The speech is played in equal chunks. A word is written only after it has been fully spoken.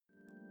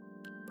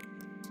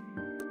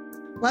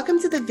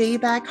Welcome to the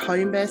VBAC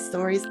Home Birth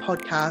Stories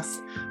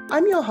podcast.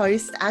 I'm your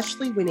host,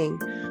 Ashley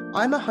Winning.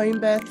 I'm a home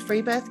birth,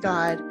 free birth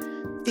guide,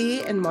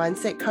 fear and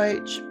mindset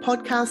coach,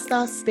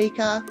 podcaster,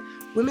 speaker,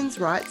 women's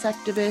rights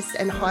activist,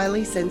 and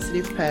highly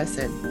sensitive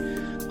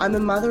person. I'm a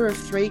mother of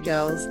 3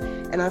 girls,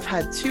 and I've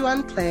had 2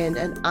 unplanned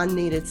and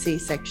unneeded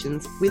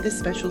C-sections with a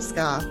special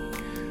scar.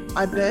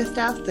 I birthed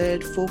our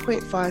third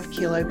 4.5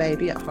 kilo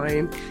baby at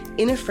home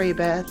in a free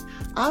birth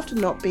after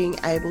not being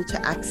able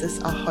to access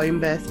a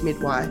home birth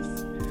midwife.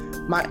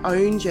 My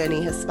own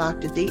journey has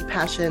sparked a deep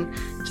passion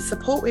to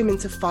support women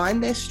to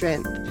find their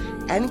strength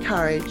and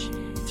courage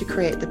to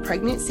create the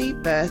pregnancy,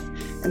 birth,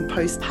 and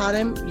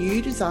postpartum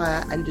you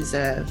desire and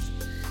deserve.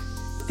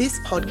 This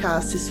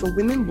podcast is for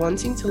women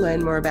wanting to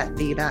learn more about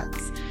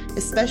VBACs,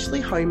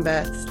 especially home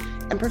births,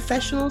 and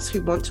professionals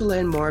who want to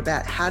learn more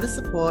about how to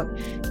support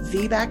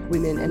VBAC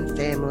women and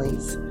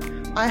families.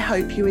 I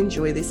hope you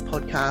enjoy this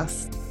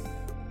podcast.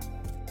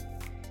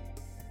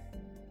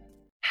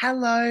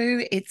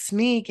 Hello, it's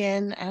me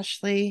again,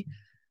 Ashley.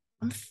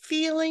 I'm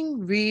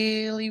feeling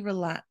really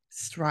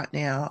relaxed right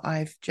now.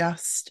 I've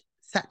just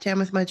sat down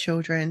with my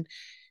children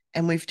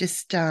and we've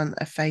just done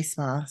a face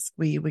mask.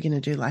 We're going to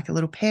do like a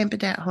little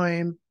pampered at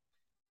home.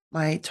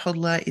 My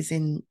toddler is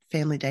in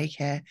family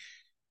daycare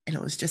and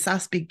it was just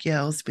us big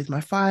girls with my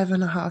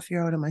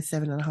 5.5-year-old and my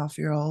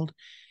 7.5-year-old.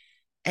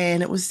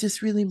 And it was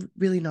just really,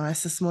 really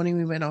nice. This morning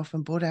we went off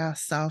and bought our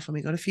stuff and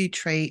we got a few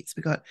treats.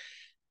 We got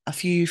a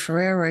few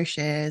Ferrero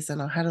Rochers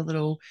and I had a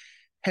little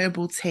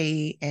herbal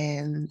tea,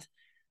 and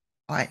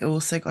I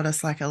also got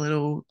us like a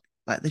little,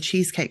 like the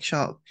cheesecake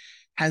shop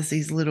has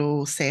these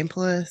little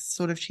sampler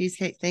sort of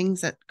cheesecake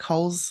things at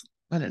Coles.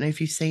 I don't know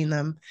if you've seen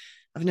them.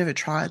 I've never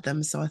tried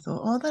them. So I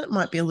thought, oh, that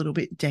might be a little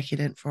bit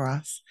decadent for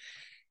us.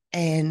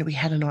 And we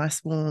had a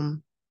nice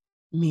warm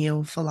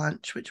meal for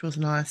lunch, which was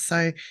nice.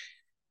 So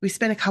we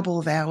spent a couple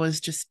of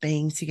hours just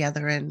being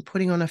together and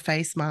putting on a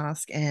face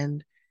mask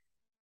and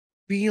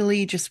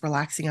really just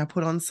relaxing. I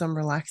put on some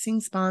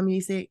relaxing spa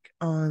music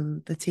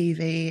on the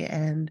TV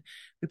and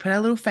we put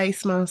our little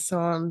face masks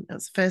on. It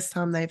was the first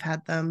time they've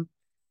had them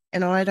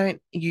and I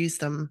don't use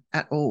them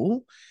at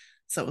all.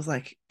 So it was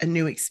like a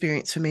new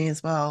experience for me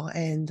as well.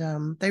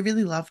 And they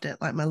really loved it.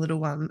 Like my little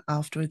one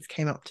afterwards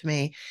came up to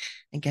me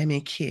and gave me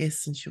a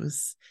kiss and she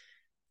was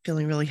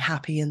feeling really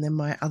happy. And then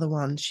my other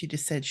one, she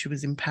just said she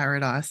was in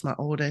paradise, my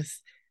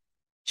oldest.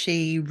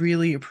 She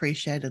really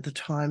appreciated the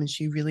time and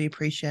she really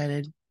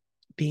appreciated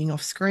being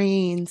off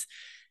screens,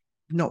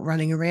 not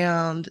running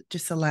around,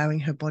 just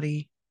allowing her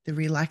body the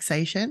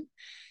relaxation.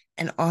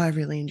 And I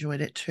really enjoyed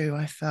it too.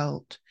 I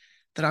felt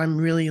that I'm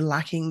really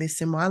lacking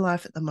this in my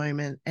life at the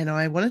moment. And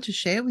I wanted to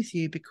share with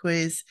you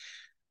because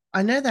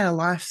I know that our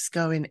lives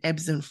go in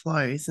ebbs and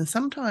flows. And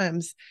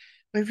sometimes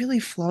we're really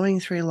flowing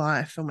through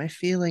life and we're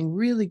feeling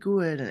really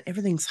good and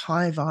everything's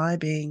high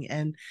vibing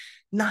and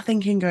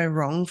nothing can go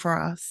wrong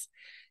for us.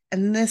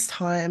 And there's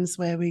times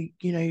where we,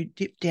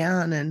 dip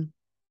down, and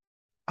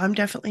I'm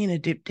definitely in a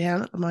dip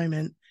down at the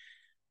moment.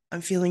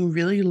 I'm feeling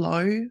really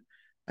low.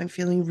 I'm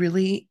feeling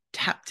really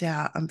tapped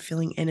out. I'm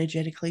feeling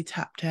energetically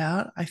tapped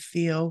out. I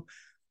feel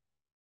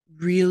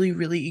really,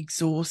 really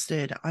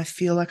exhausted. I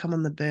feel like I'm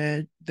on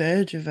the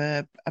verge of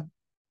a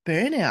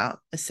burnout,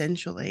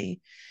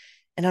 essentially.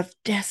 And I've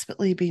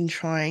desperately been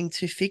trying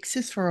to fix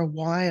this for a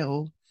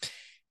while.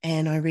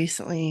 And I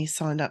recently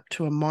signed up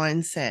to a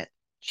mindset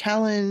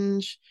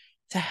challenge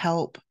to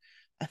help.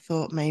 I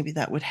thought maybe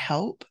that would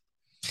help,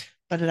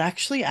 but it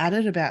actually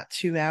added about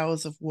 2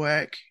 hours of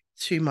work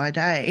to my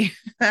day,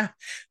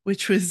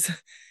 which was,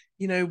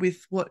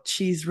 with what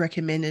she's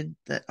recommended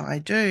that I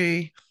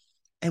do.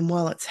 And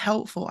while it's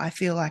helpful, I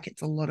feel like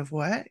it's a lot of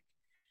work.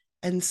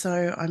 And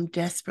so I'm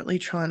desperately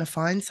trying to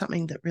find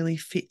something that really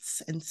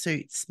fits and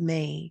suits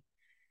me.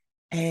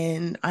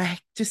 And I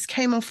just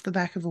came off the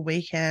back of a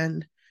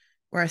weekend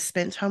where I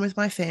spent time with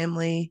my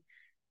family,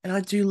 and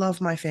I do love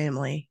my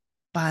family,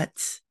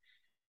 but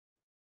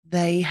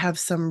they have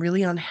some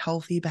really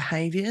unhealthy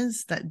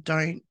behaviors that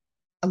don't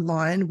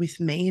align with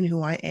me and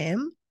who I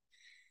am.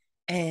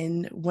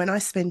 And when I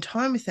spend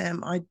time with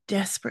them, I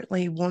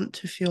desperately want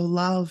to feel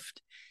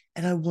loved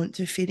and I want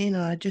to fit in.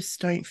 And I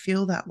just don't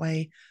feel that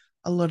way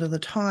a lot of the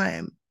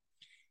time.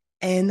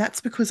 And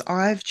that's because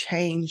I've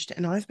changed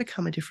and I've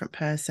become a different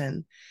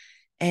person.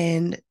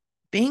 And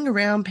being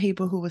around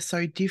people who are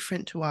so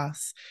different to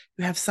us,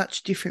 who have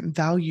such different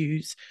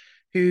values,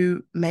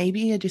 who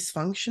maybe are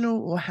dysfunctional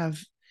or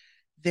have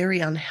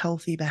very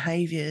unhealthy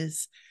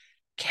behaviors,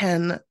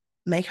 can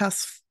make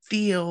us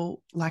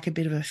feel like a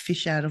bit of a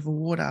fish out of the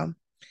water.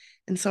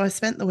 And so I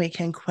spent the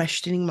weekend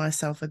questioning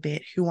myself a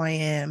bit, who I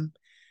am,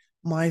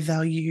 my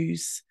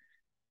values,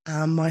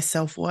 my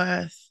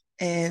self-worth.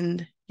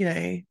 And,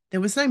 there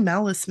was no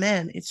malice,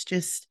 man. It's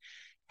just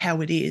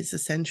how it is,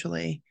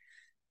 essentially.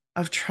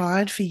 I've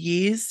tried for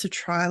years to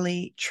try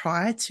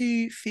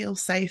to feel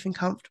safe and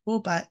comfortable,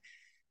 but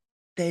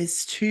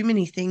there's too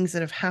many things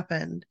that have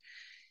happened.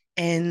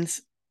 And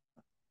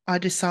I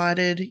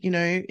decided,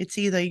 it's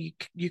either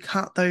you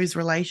cut those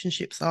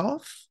relationships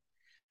off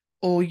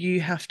or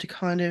you have to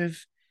kind of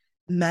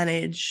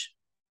manage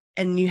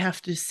and you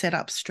have to set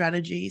up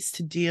strategies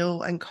to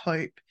deal and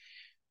cope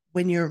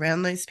when you're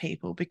around those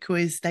people,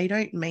 because they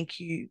don't make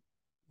you.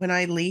 When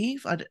I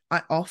leave,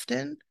 I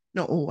often,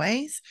 not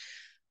always,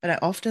 but I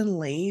often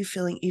leave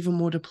feeling even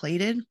more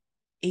depleted,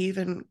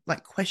 even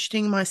like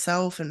questioning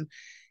myself and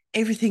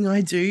everything I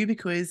do,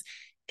 because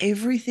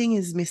everything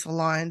is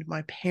misaligned.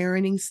 My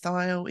parenting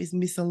style is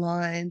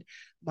misaligned,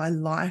 my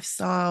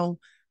lifestyle,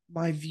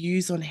 my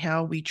views on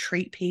how we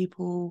treat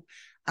people,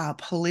 our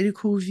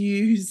political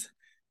views,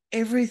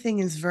 everything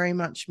is very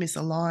much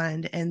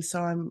misaligned. And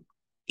so I'm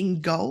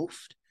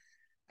engulfed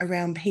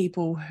around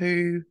people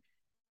who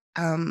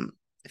um,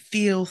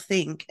 feel,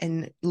 think,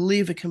 and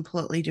live a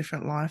completely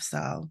different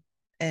lifestyle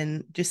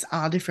and just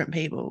are different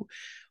people,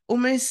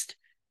 almost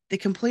the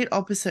complete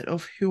opposite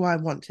of who I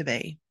want to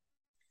be,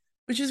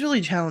 which is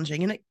really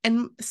challenging.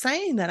 And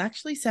saying that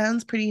actually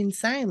sounds pretty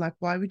insane. Like,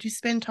 why would you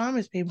spend time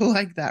with people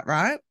like that,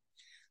 right?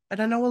 But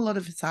I know a lot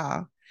of us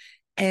are.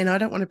 And I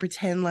don't want to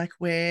pretend like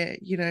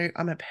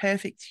I'm a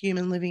perfect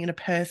human living in a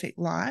perfect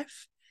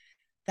life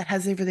that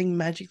has everything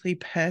magically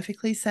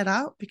perfectly set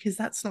up, because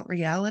that's not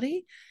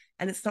reality.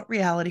 And it's not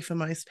reality for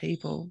most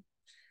people.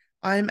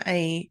 I'm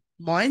a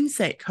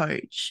mindset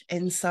coach.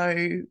 And so,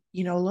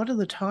 a lot of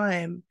the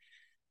time,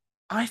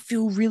 I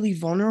feel really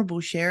vulnerable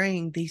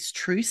sharing these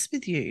truths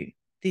with you,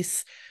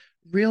 this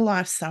real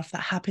life stuff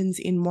that happens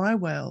in my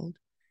world.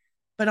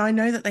 But I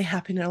know that they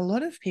happen in a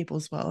lot of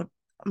people's world.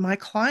 My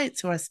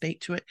clients who I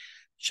speak to, it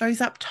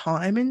shows up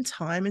time and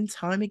time and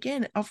time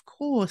again, of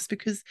course,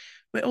 because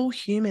we're all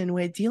human.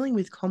 We're dealing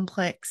with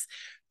complex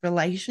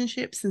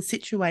relationships and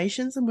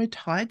situations, and we're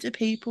tied to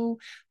people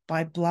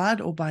by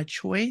blood or by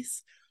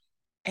choice.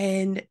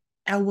 And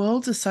our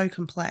worlds are so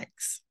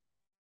complex.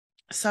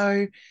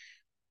 So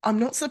I'm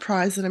not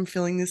surprised that I'm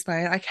feeling this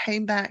way.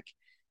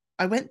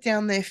 I went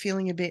down there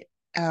feeling a bit,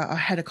 I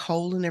had a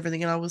cold and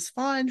everything, and I was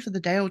fine for the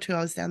day or two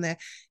I was down there.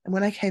 And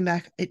when I came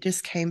back, it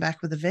just came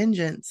back with a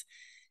vengeance.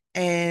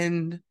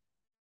 And,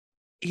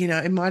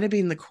 it might have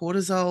been the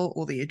cortisol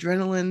or the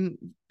adrenaline,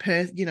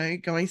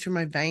 going through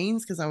my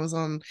veins, because I was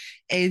on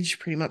edge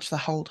pretty much the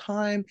whole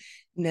time.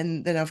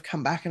 And then I've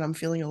come back and I'm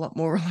feeling a lot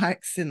more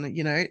relaxed. And,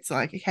 it's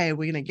like, okay,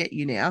 we're going to get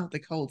you now. The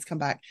cold's come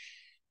back.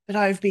 But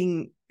I've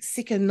been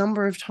sick a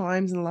number of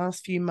times in the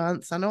last few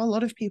months. I know a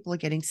lot of people are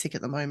getting sick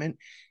at the moment,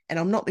 and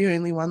I'm not the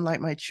only one.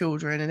 Like my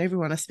children and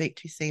everyone I speak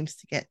to seems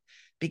to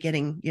be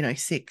getting,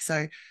 sick.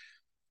 So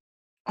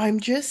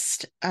I'm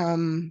just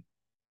being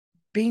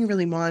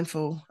really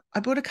mindful. I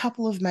bought a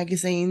couple of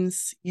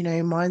magazines,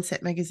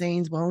 mindset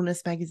magazines,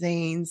 wellness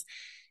magazines,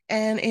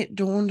 and it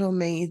dawned on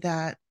me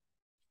that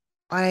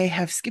I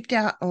have skipped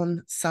out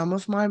on some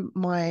of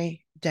my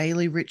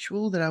daily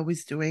ritual that I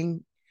was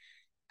doing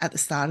at the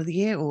start of the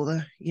year, or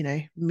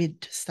the,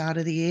 mid to start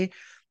of the year,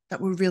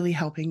 that were really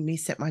helping me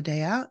set my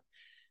day out.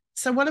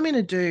 So what I'm going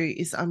to do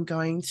is I'm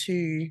going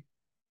to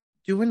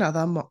do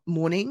another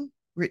morning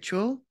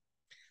ritual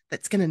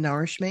that's going to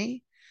nourish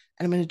me.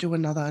 And I'm going to do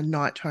another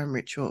nighttime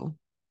ritual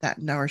that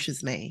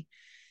nourishes me.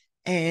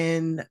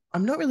 And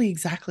I'm not really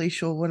exactly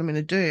sure what I'm going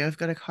to do. I've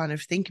got to kind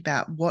of think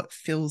about what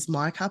fills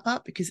my cup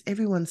up, because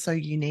everyone's so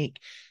unique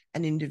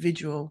and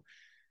individual.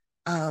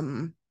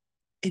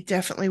 It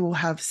definitely will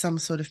have some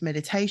sort of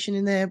meditation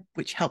in there,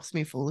 which helps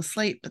me fall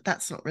asleep, but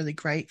that's not really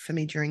great for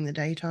me during the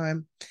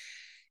daytime.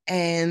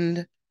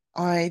 And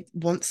I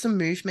want some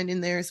movement in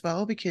there as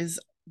well, because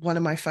one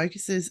of my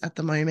focuses at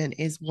the moment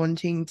is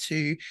wanting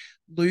to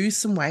lose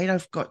some weight.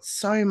 I've got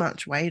so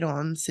much weight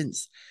on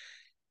since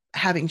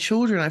having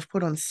children. I've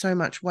put on so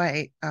much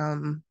weight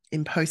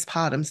in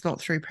postpartums,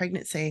 not through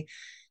pregnancy.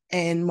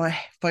 And my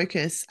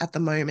focus at the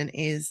moment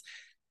is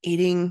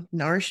eating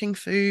nourishing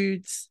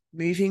foods,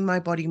 moving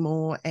my body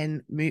more,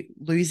 and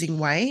losing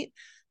weight.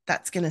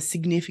 That's going to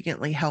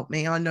significantly help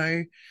me. I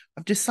know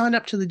I've just signed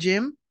up to the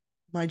gym.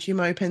 My gym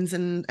opens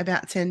in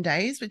about 10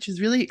 days, which is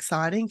really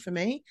exciting for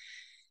me.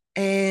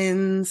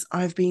 And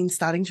I've been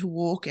starting to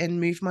walk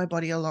and move my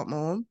body a lot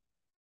more.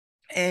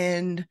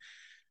 And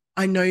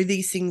I know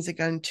these things are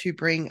going to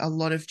bring a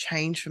lot of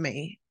change for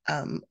me.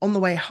 On the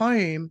way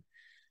home,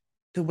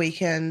 the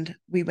weekend,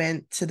 we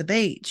went to the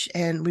beach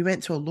and we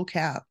went to a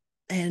lookout.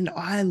 And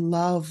I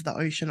love the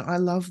ocean. I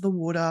love the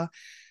water.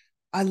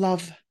 I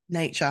love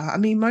nature. I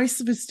mean,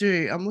 most of us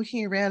do. I'm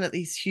looking around at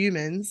these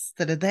humans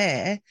that are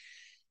there,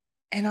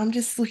 and I'm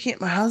just looking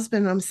at my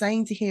husband and I'm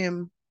saying to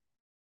him,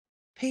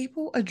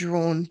 people are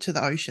drawn to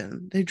the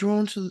ocean. They're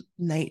drawn to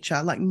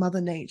nature, like Mother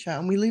Nature.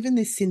 And we live in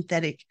this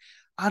synthetic,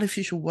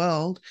 artificial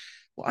world.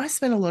 Well, I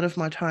spend a lot of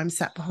my time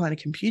sat behind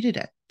a computer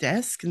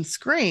desk and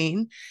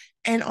screen,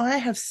 and I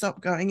have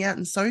stopped going out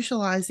and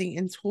socializing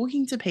and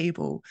talking to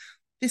people.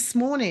 This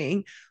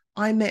morning,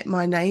 I met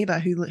my neighbor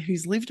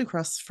who's lived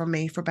across from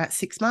me for about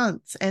 6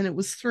 months, and it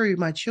was through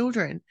my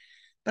children.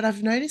 But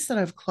I've noticed that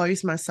I've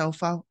closed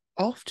myself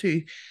off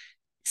to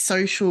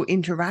social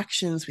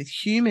interactions with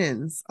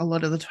humans a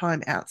lot of the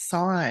time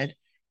outside.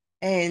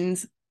 And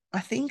I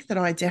think that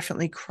I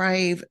definitely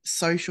crave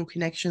social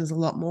connections a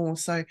lot more.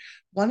 So,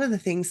 one of the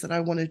things that I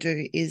want to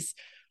do is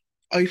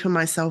open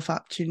myself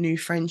up to new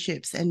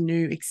friendships and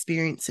new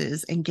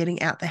experiences and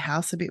getting out the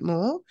house a bit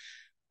more.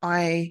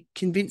 I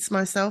convince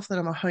myself that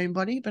I'm a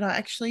homebody, but I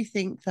actually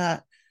think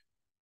that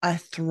I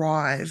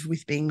thrive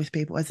with being with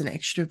people as an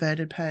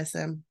extroverted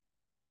person.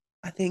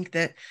 I think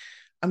that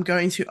I'm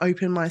going to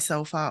open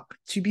myself up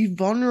to be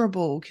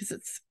vulnerable because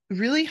it's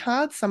really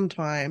hard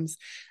sometimes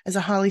as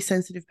a highly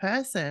sensitive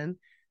person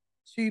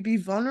to be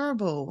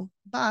vulnerable.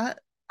 But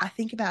I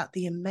think about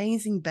the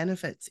amazing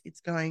benefits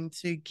it's going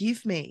to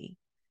give me.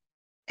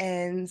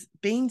 And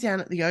being down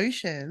at the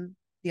ocean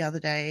the other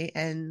day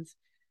and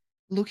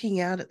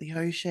looking out at the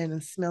ocean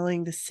and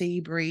smelling the sea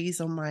breeze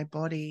on my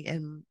body,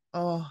 and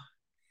oh,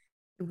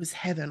 it was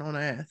heaven on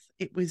earth.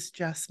 It was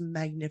just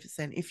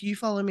magnificent. If you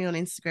follow me on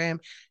Instagram,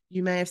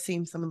 you may have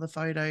seen some of the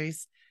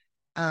photos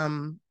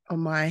on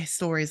my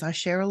stories. I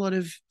share a lot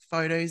of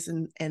photos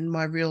and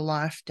my real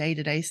life day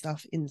to day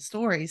stuff in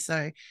stories.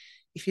 So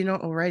if you're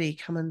not already,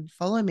 come and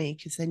follow me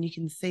because then you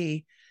can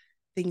see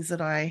things that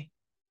I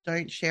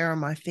don't share on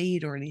my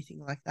feed or anything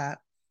like that.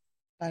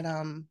 But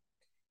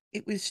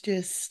it was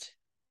just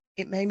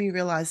it made me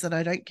realize that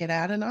I don't get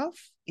out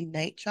enough in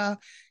nature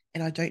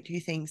and I don't do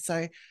things.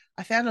 So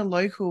I found a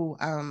local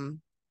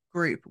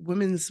group,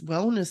 women's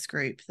wellness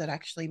group that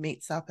actually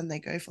meets up and they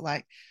go for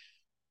like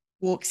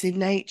walks in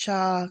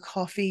nature,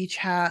 coffee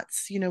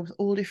chats, with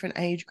all different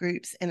age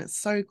groups. And it's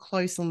so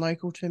close and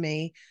local to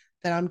me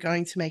that I'm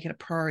going to make it a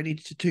priority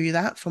to do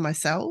that for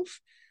myself.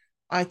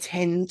 I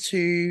tend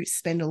to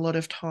spend a lot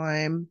of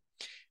time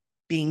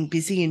being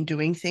busy and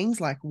doing things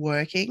like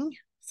working.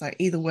 So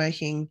either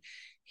working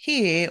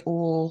here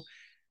or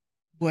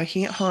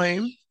working at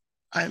home.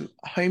 I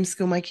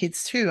homeschool my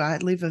kids too. I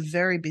live a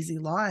very busy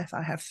life.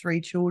 I have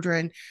three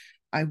children.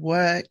 I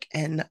work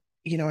and,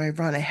 I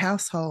run a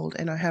household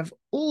and I have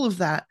all of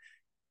that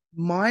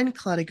mind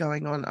clutter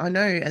going on. I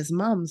know as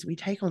mums, we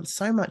take on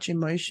so much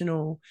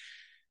emotional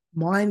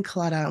mind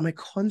clutter and we're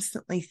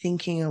constantly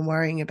thinking and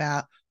worrying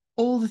about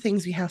all the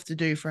things we have to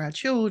do for our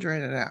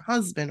children and our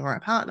husband or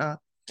our partner,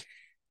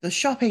 the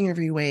shopping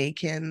every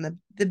week and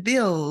the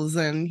bills.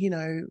 And,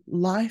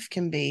 life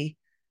can be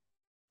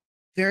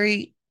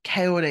very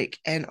chaotic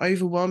and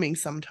overwhelming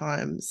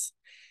sometimes.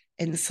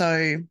 And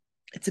so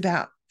it's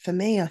about, for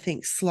me, I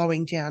think,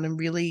 slowing down and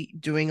really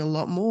doing a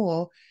lot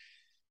more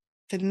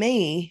for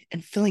me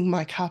and filling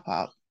my cup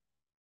up.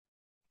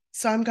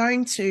 So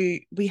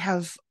we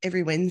have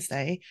every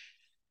Wednesday,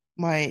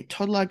 my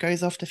toddler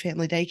goes off to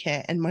family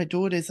daycare, and my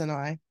daughters and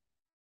I,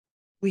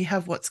 we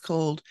have what's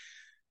called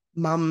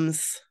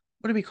mum's,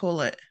 what do we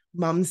call it?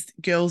 Mum's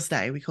Girls'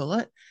 Day, we call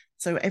it.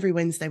 So every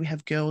Wednesday we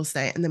have Girls'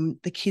 Day, and then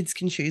the kids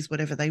can choose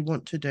whatever they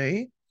want to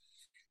do.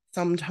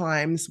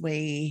 Sometimes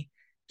we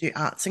do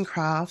arts and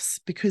crafts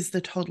because the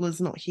toddler's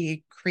not here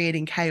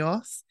creating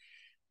chaos.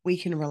 We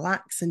can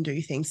relax and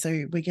do things.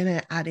 So we're going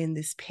to add in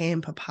this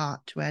pamper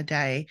part to our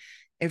day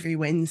every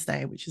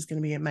Wednesday, which is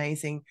going to be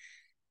amazing.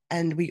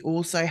 And we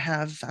also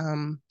have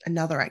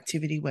another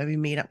activity where we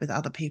meet up with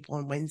other people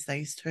on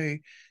Wednesdays too,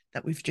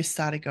 that we've just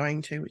started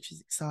going to, which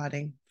is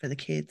exciting for the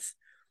kids.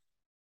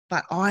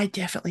 But I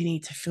definitely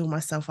need to fill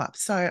myself up.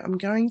 So I'm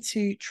going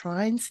to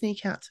try and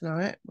sneak out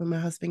tonight when my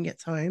husband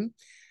gets home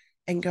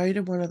and go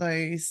to one of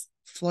those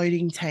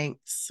floating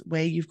tanks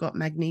where you've got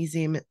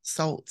magnesium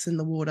salts in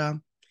the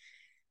water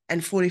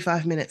and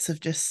 45 minutes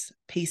of just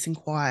peace and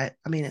quiet.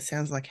 I mean, it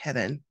sounds like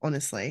heaven,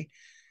 honestly.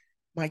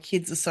 My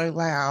kids are so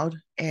loud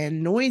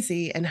and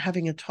noisy, and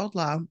having a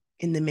toddler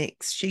in the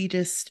mix,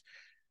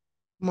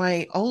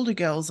 my older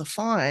girls are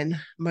fine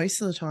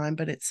most of the time,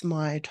 but it's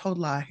my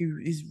toddler who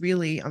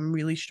I'm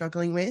really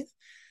struggling with.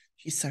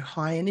 She's so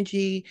high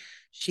energy.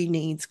 She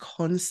needs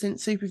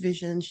constant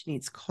supervision. She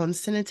needs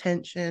constant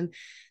attention.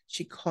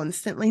 She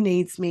constantly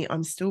needs me.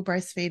 I'm still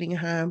breastfeeding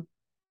her,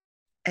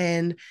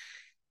 and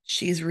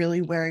she's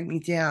really wearing me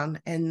down.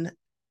 And,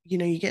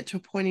 you get to a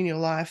point in your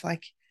life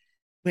like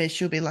where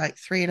she'll be like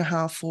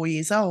 3.5, 4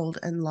 years old,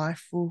 and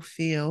life will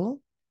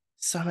feel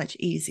so much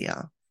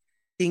easier.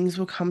 Things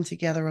will come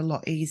together a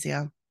lot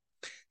easier.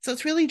 So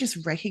it's really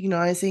just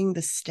recognizing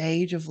the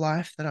stage of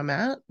life that I'm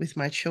at with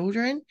my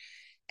children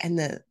and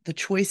the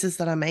choices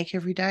that I make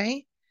every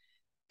day.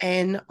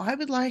 And I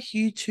would like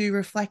you to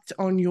reflect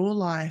on your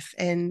life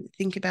and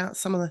think about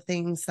some of the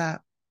things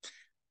that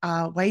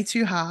are way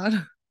too hard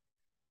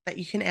that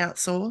you can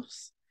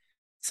outsource.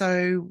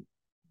 So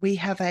we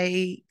have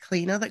a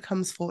cleaner that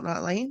comes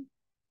fortnightly.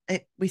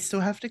 We still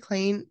have to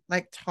clean,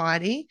 like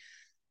tidy.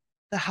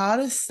 The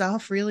hardest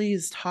stuff really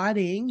is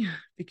tidying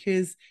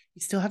because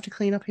you still have to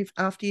clean up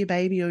after your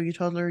baby or your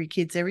toddler or your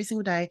kids every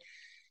single day,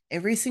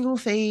 every single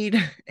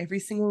feed, every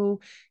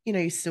single,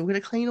 you still got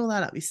to clean all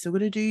that up. You still got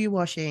to do your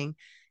washing.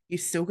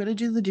 You've still got to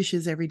do the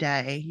dishes every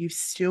day. You've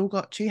still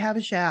got to have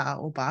a shower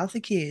or bath the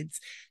kids.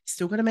 You've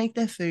still got to make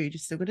their food.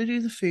 You've still got to do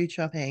the food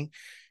shopping.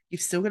 You've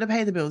still got to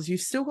pay the bills.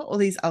 You've still got all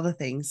these other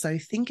things. So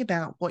think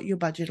about what your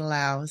budget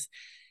allows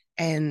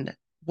and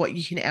what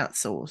you can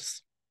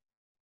outsource.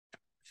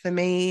 For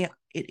me,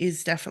 it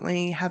is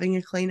definitely having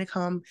a cleaner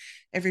come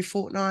every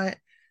fortnight.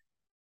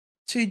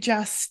 to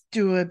just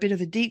do a bit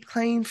of a deep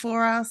clean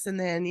for us. And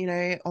then,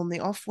 on the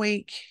off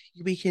week,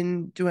 we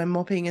can do a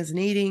mopping as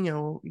needing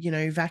or,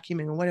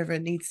 vacuuming or whatever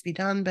it needs to be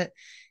done. But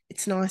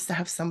it's nice to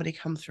have somebody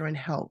come through and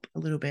help a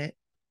little bit.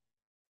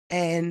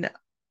 And,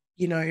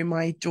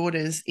 my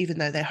daughters, even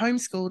though they're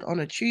homeschooled on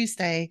a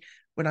Tuesday,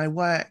 when I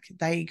work,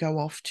 they go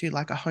off to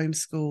like a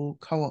homeschool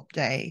co op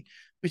day,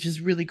 which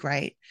is really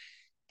great.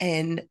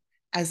 And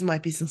as my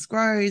business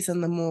grows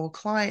and the more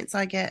clients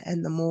I get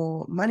and the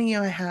more money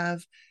I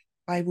have,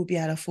 I will be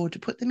able to afford to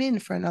put them in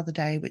for another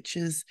day, which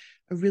is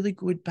a really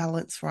good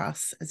balance for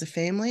us as a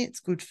family. It's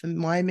good for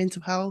my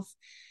mental health.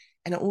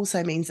 And it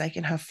also means they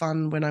can have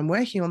fun when I'm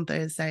working on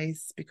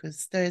Thursdays,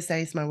 because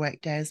Thursday is my work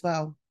day as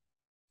well,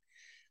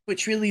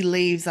 which really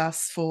leaves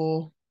us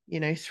for,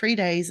 3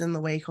 days in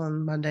the week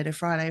on Monday to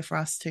Friday for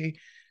us to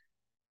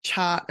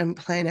chart and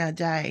plan our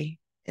day.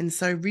 And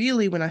so,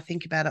 really, when I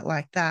think about it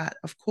like that,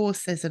 of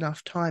course, there's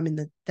enough time in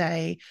the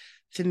day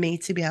for me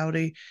to be able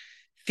to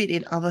fit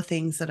in other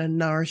things that are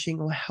nourishing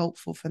or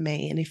helpful for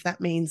me. And if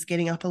that means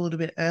getting up a little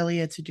bit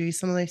earlier to do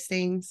some of those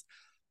things,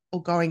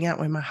 or going out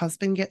when my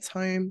husband gets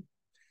home,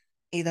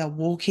 either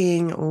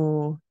walking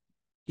or,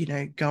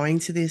 going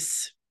to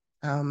this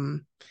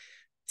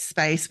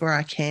space where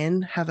I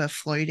can have a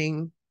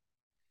floating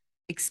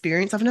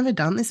experience. I've never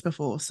done this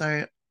before.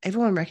 So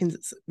everyone reckons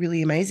it's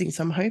really amazing.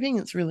 So I'm hoping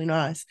it's really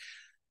nice.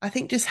 I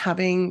think just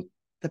having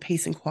the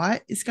peace and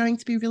quiet is going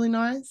to be really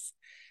nice.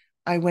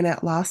 I went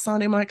out last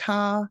night in my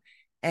car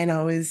and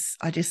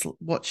I just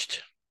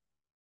watched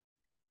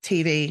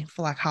TV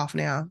for like half an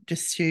hour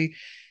just to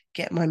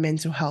get my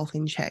mental health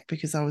in check,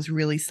 because I was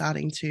really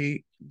starting to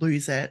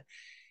lose it.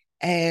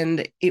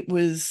 And it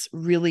was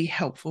really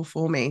helpful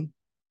for me.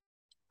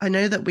 I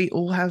know that we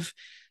all have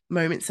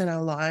moments in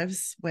our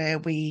lives where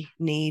we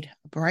need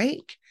a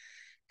break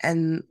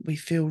and we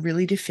feel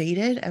really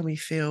defeated and we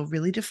feel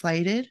really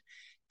deflated.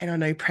 And I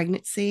know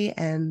pregnancy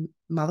and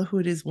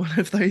motherhood is one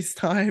of those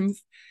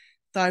times.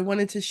 So I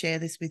wanted to share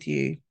this with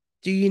you.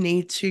 Do you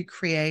need to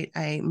create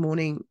a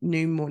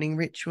new morning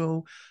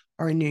ritual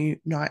or a new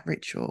night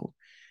ritual?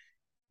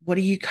 What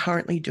are you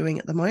currently doing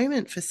at the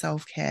moment for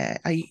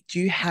self-care? Do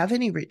you have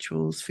any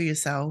rituals for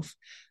yourself?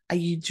 Are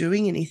you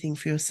doing anything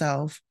for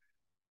yourself?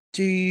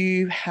 Do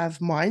you have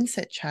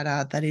mindset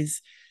chatter that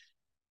is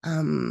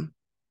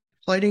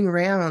floating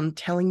around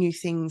telling you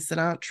things that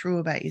aren't true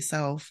about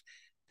yourself,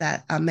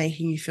 that are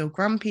making you feel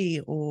grumpy,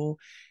 or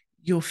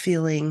you're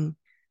feeling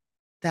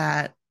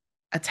that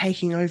are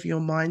taking over your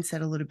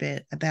mindset a little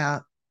bit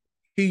about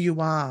who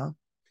you are?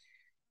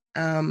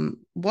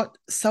 What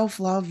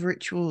self-love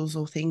rituals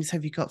or things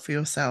have you got for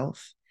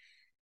yourself?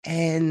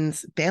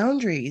 And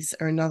boundaries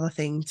are another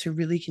thing to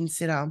really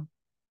consider.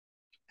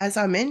 As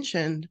I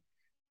mentioned,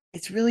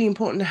 it's really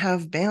important to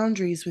have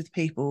boundaries with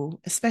people,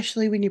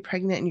 especially when you're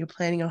pregnant and you're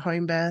planning a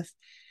home birth.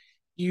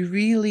 You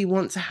really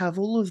want to have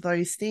all of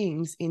those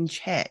things in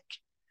check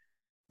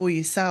for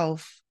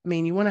yourself. I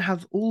mean, you want to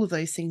have all of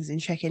those things in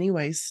check,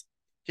 anyways,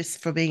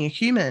 just for being a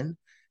human.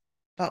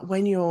 But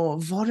when you're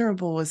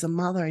vulnerable as a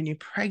mother and you're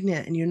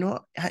pregnant and you're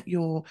not at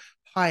your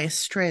highest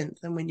strength,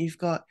 and when you've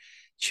got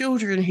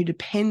children who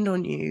depend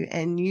on you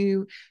and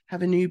you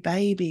have a new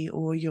baby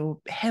or you're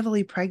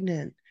heavily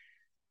pregnant,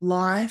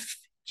 life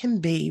can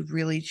be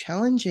really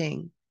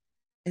challenging.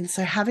 And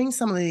so having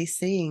some of these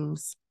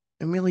things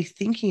and really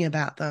thinking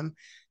about them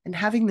and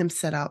having them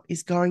set up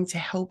is going to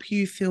help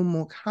you feel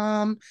more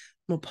calm,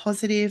 more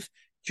positive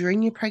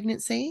during your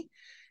pregnancy.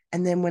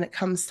 And then when it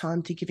comes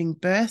time to giving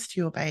birth to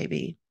your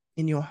baby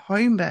in your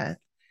home birth,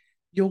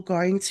 you're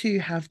going to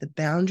have the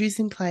boundaries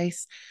in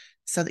place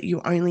so that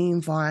you only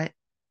invite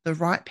the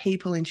right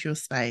people into your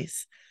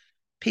space,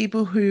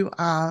 people who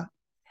are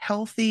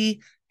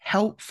healthy,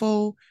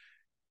 helpful,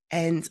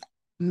 and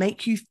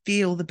make you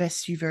feel the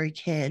best you very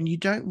can. You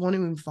don't want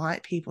to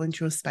invite people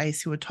into your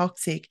space who are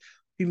toxic,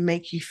 who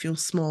make you feel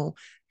small,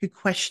 who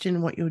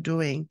question what you're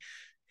doing,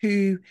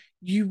 who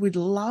you would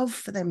love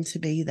for them to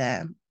be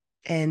there.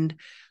 And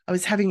I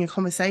was having a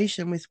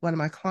conversation with one of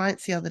my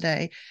clients the other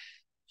day.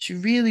 She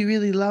really,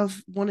 really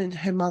wanted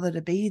her mother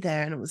to be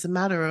there. And it was a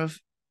matter of,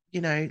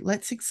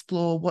 let's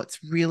explore what's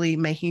really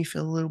making you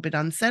feel a little bit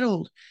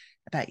unsettled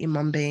about your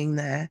mum being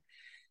there.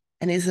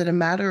 And is it a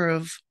matter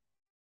of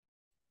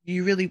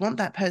you really want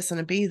that person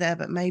to be there,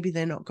 but maybe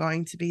they're not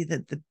going to be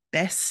the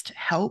best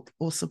help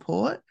or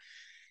support,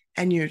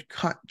 and you're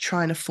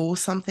trying to force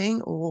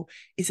something? Or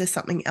is there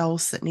something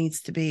else that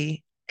needs to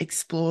be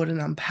explored and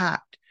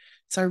unpacked?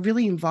 So I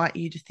really invite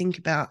you to think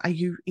about, are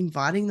you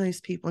inviting those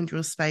people into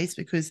your space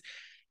because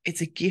it's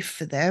a gift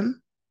for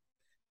them?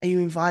 Are you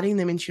inviting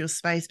them into your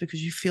space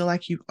because you feel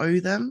like you owe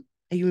them?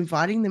 Are you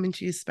inviting them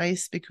into your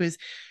space because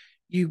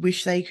you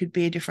wish they could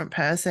be a different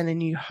person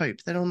and you hope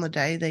that on the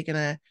day they're going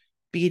to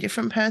be a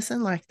different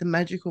person, like the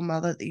magical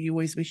mother that you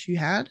always wish you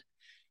had?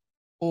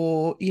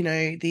 Or,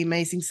 the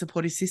amazing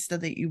supportive sister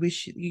that you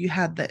wish you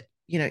had that,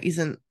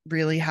 isn't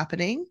really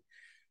happening?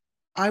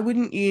 I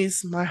wouldn't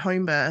use my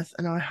home birth,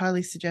 and I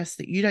highly suggest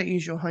that you don't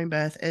use your home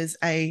birth as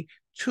a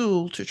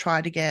tool to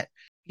try to get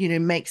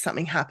make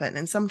something happen.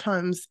 And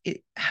sometimes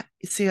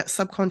it's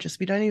subconscious.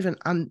 We don't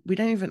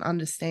even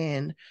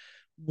understand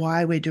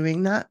why we're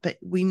doing that, but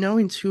we know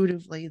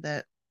intuitively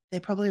that they're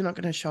probably not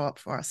going to show up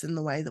for us in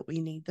the way that we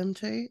need them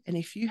to. And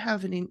if you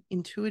have an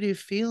intuitive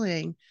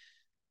feeling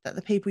that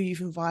the people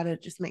you've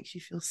invited just makes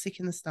you feel sick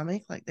in the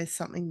stomach, like there's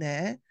something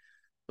there,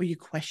 or you're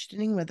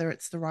questioning whether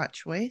it's the right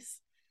choice,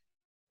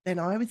 then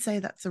I would say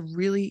that's a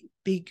really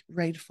big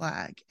red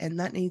flag, and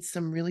that needs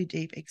some really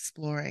deep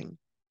exploring.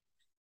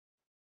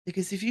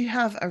 Because if you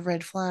have a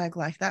red flag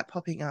like that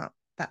popping up,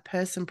 that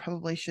person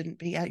probably shouldn't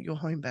be at your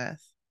home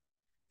birth.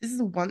 This is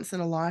a once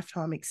in a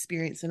lifetime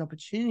experience and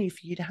opportunity for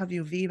you to have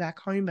your VBAC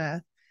home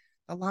birth.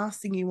 The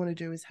last thing you want to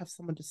do is have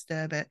someone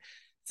disturb it,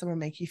 someone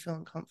make you feel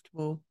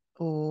uncomfortable,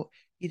 or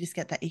you just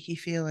get that icky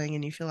feeling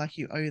and you feel like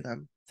you owe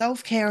them.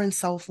 Self-care and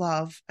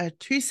self-love are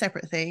two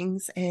separate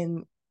things.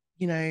 And,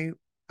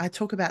 I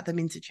talk about them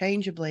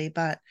interchangeably,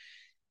 but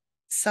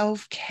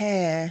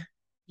self-care,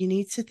 you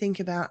need to think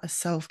about a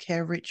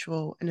self-care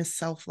ritual and a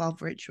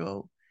self-love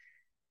ritual.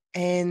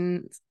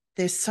 And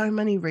there's so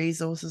many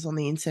resources on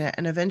the internet.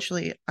 And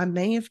eventually I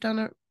may have done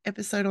an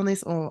episode on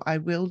this, or I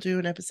will do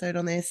an episode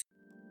on this.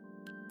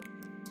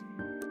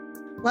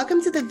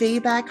 Welcome to the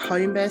VBAC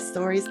Home Birth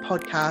Stories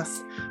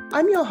podcast.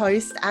 I'm your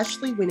host,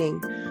 Ashley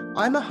Winning.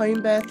 I'm a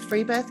home birth,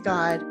 free birth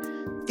guide,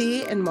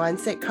 fear and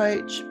mindset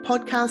coach,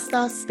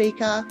 podcaster,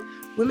 speaker,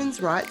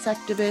 women's rights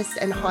activist,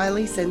 and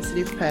highly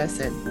sensitive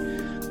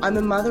person. I'm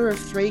a mother of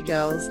 3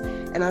 girls,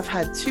 and I've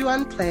had 2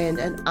 unplanned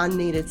and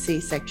unneeded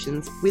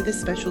C-sections with a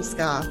special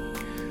scar.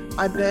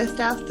 I birthed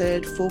our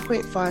third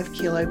 4.5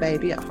 kilo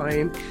baby at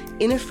home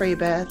in a free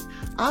birth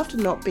after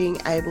not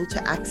being able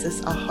to access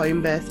a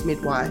home birth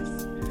midwife.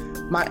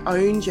 My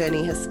own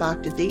journey has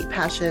sparked a deep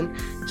passion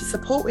to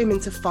support women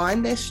to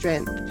find their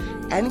strength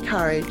and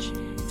courage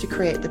to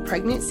create the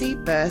pregnancy,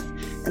 birth,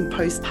 and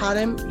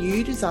postpartum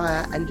you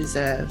desire and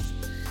deserve.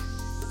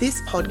 This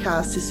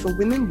podcast is for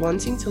women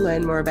wanting to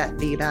learn more about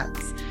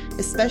VBACs,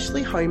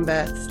 especially home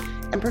births,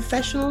 and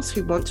professionals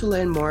who want to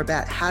learn more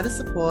about how to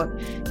support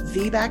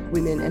VBAC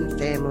women and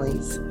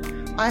families.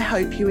 I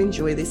hope you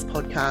enjoy this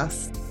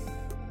podcast.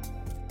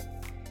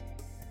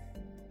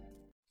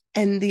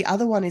 And the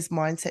other one is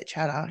mindset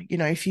chatter.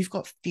 If you've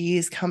got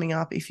fears coming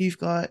up, if you've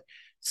got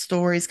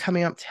stories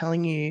coming up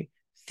telling you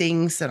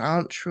things that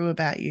aren't true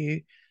about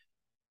you,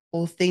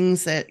 or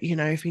things that,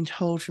 you've been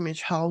told from your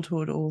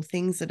childhood, or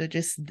things that are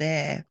just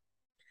there,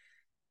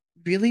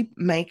 really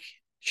make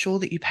sure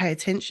that you pay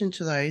attention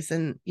to those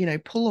and,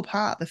 pull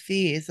apart the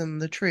fears and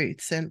the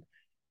truths. And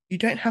you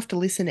don't have to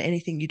listen to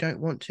anything you don't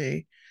want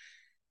to.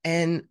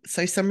 And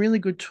so some really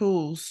good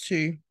tools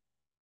to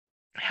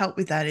help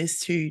with that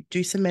is to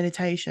do some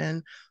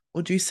meditation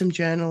or do some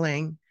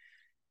journaling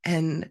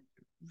and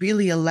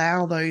really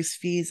allow those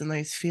fears and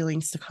those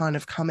feelings to kind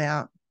of come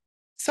out.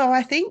 So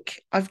I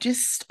think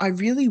I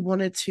really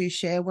wanted to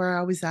share where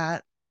I was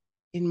at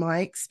in my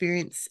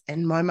experience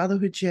and my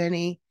motherhood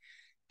journey,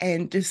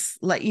 and just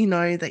let you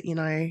know that,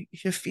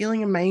 if you're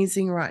feeling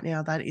amazing right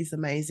now, that is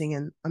amazing.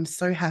 And I'm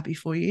so happy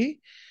for you.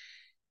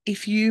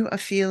 If you are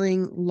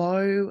feeling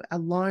low,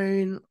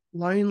 alone,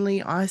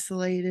 lonely,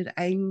 isolated,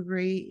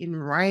 angry,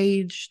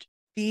 enraged,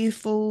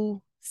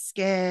 fearful,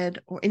 scared,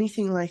 or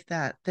anything like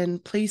that, then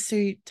please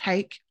do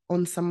take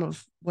on some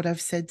of what I've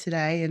said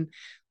today and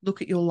look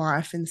at your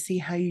life and see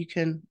how you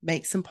can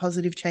make some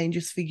positive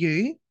changes for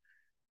you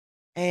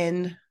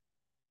and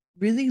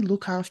really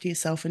look after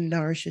yourself and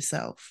nourish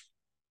yourself.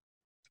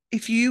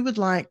 If you would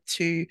like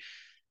to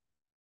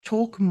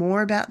talk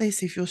more about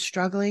this, if you're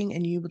struggling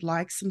and you would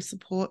like some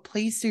support,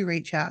 please do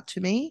reach out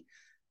to me.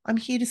 I'm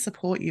here to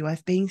support you.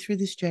 I've been through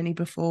this journey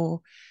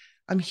before.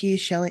 I'm here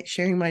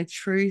sharing my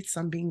truths.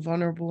 I'm being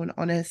vulnerable and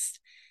honest,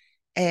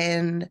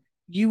 and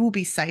you will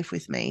be safe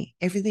with me.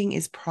 Everything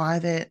is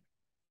private.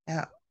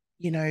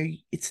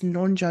 It's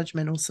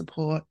non-judgmental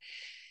support.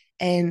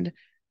 And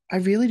I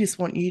really just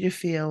want you to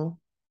feel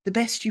the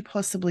best you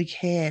possibly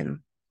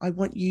can. I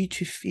want you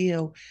to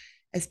feel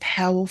as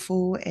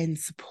powerful and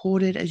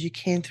supported as you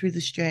can through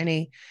this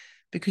journey,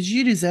 because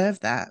you deserve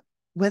that,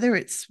 whether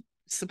it's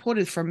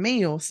supported from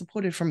me or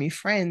supported from your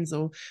friends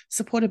or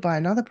supported by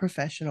another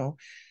professional.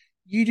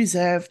 You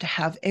deserve to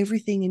have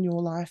everything in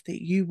your life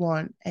that you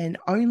want, and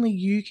only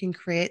you can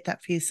create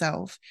that for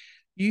yourself.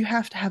 You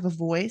have to have a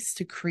voice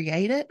to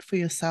create it for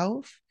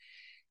yourself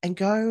and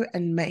go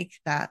and make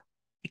that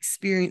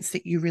experience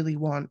that you really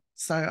want.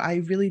 So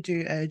I really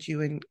do urge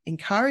you and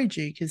encourage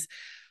you, because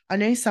I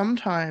know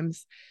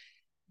sometimes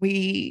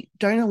we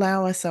don't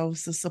allow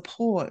ourselves the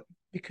support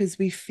because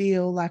we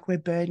feel like we're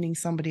burdening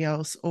somebody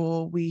else,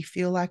 or we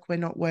feel like we're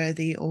not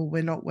worthy or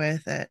we're not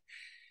worth it.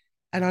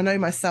 And I know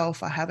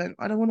myself, I don't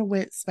want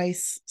to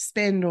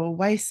spend or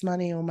waste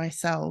money on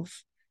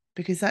myself,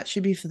 because that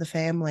should be for the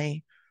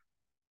family.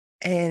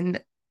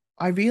 And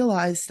I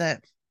realized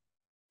that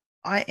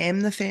I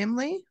am the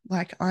family,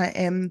 like I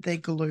am the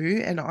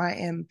glue, and I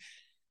am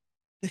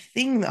the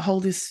thing that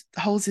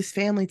holds this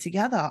family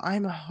together.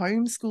 I'm a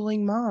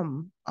homeschooling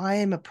mum. I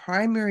am a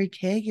primary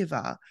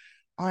caregiver.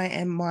 I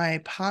am my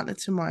partner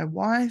to my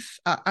wife.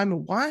 I'm a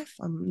wife.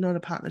 I'm not a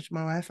partner to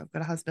my wife. I've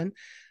got a husband.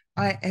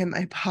 I am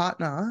a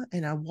partner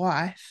and a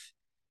wife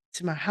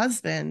to my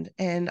husband,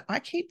 and I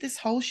keep this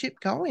whole ship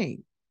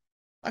going.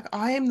 Like,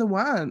 I am the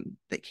one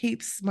that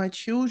keeps my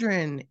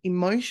children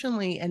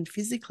emotionally and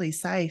physically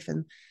safe,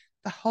 and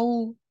the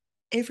whole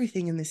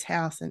everything in this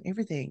house and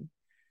everything.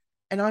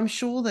 And I'm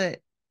sure that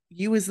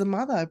you, as the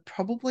mother,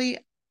 probably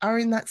are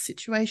in that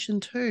situation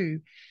too.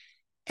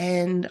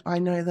 And I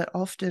know that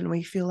often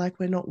we feel like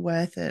we're not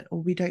worth it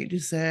or we don't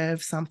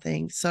deserve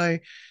something. So,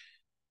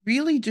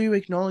 really do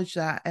acknowledge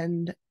that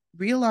and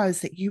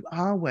realize that you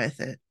are worth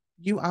it.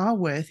 You are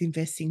worth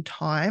investing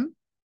time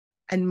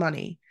and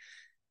money.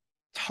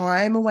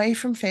 Time away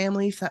from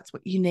family if that's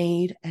what you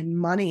need, and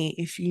money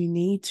if you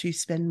need to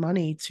spend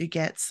money to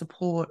get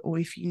support, or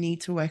if you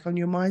need to work on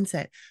your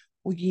mindset,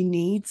 or you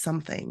need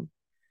something,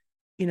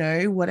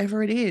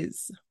 whatever it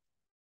is.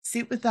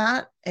 Sit with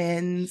that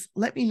and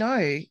let me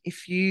know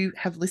if you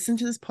have listened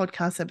to this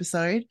podcast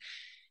episode.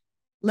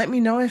 Let me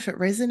know if it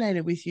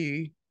resonated with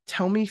you.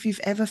 Tell me if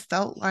you've ever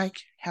felt like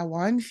how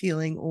I'm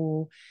feeling,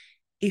 or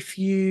if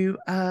you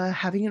are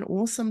having an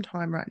awesome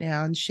time right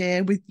now, and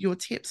share with your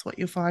tips what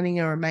you're finding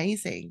are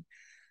amazing.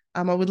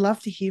 I would love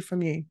to hear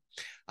from you.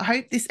 I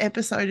hope this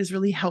episode has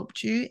really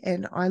helped you,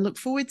 and I look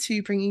forward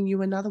to bringing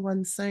you another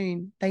one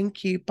soon.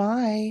 Thank you.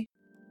 Bye.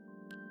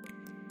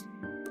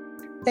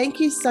 Thank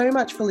you so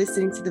much for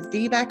listening to the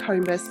VBAC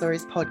Homebirth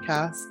Stories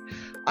podcast.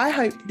 I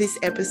hope this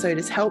episode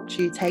has helped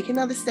you take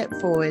another step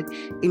forward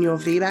in your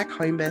VBAC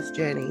homebirth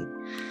journey.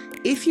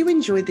 If you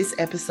enjoyed this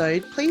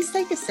episode, please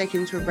take a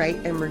second to rate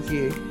and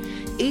review.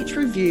 Each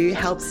review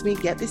helps me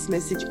get this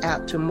message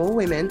out to more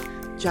women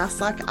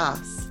just like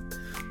us.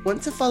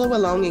 Want to follow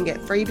along and get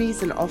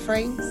freebies and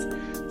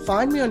offerings?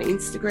 Find me on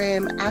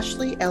Instagram,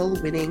 Ashley L.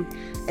 Winning,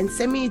 and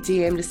send me a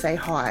DM to say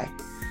hi.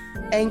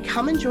 And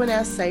come and join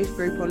our safe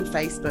group on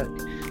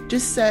Facebook.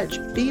 Just search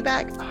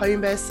VBAC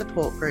Homebirth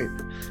Support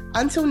Group.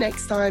 Until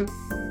next time,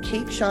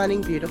 keep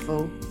shining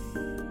beautiful.